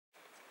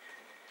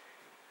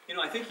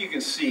I think you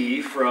can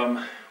see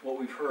from what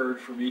we've heard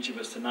from each of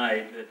us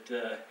tonight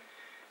that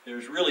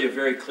there's really a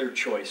very clear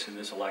choice in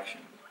this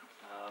election.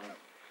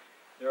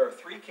 There are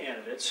three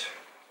candidates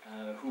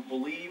who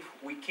believe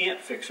we can't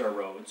fix our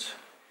roads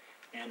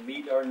and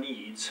meet our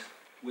needs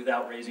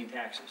without raising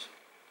taxes.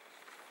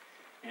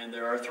 And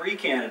there are three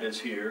candidates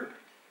here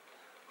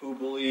who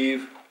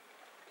believe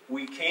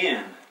we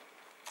can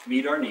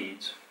meet our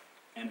needs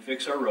and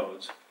fix our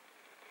roads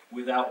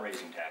without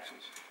raising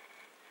taxes.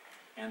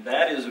 And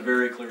that is a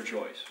very clear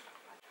choice.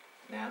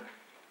 Matt?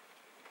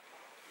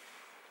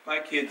 My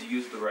kids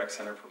use the rec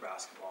center for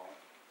basketball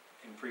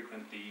and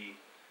frequent the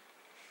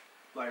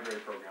library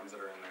programs that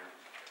are in there.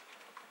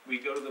 We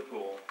go to the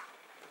pool,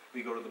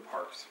 we go to the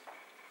parks,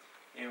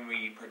 and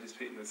we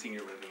participate in the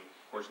senior living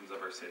portions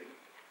of our city.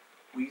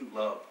 We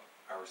love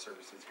our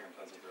services here in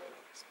Pleasant Grove.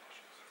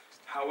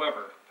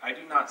 However, I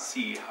do not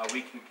see how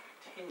we can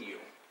continue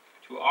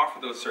to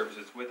offer those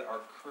services with our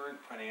current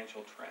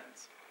financial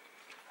trends.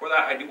 For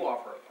that, I do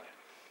offer a plan.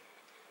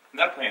 And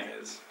that plan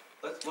is,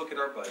 let's look at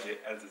our budget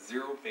as a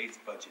zero-based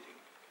budgeting.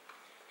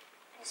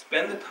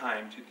 Spend the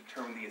time to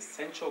determine the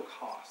essential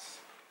costs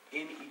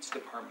in each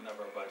department of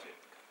our budget.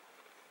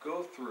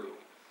 Go through,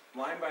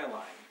 line by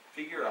line,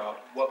 figure out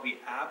what we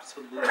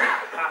absolutely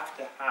have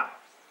to have.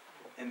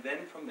 And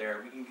then from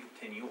there, we can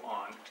continue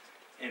on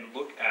and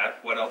look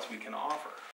at what else we can offer.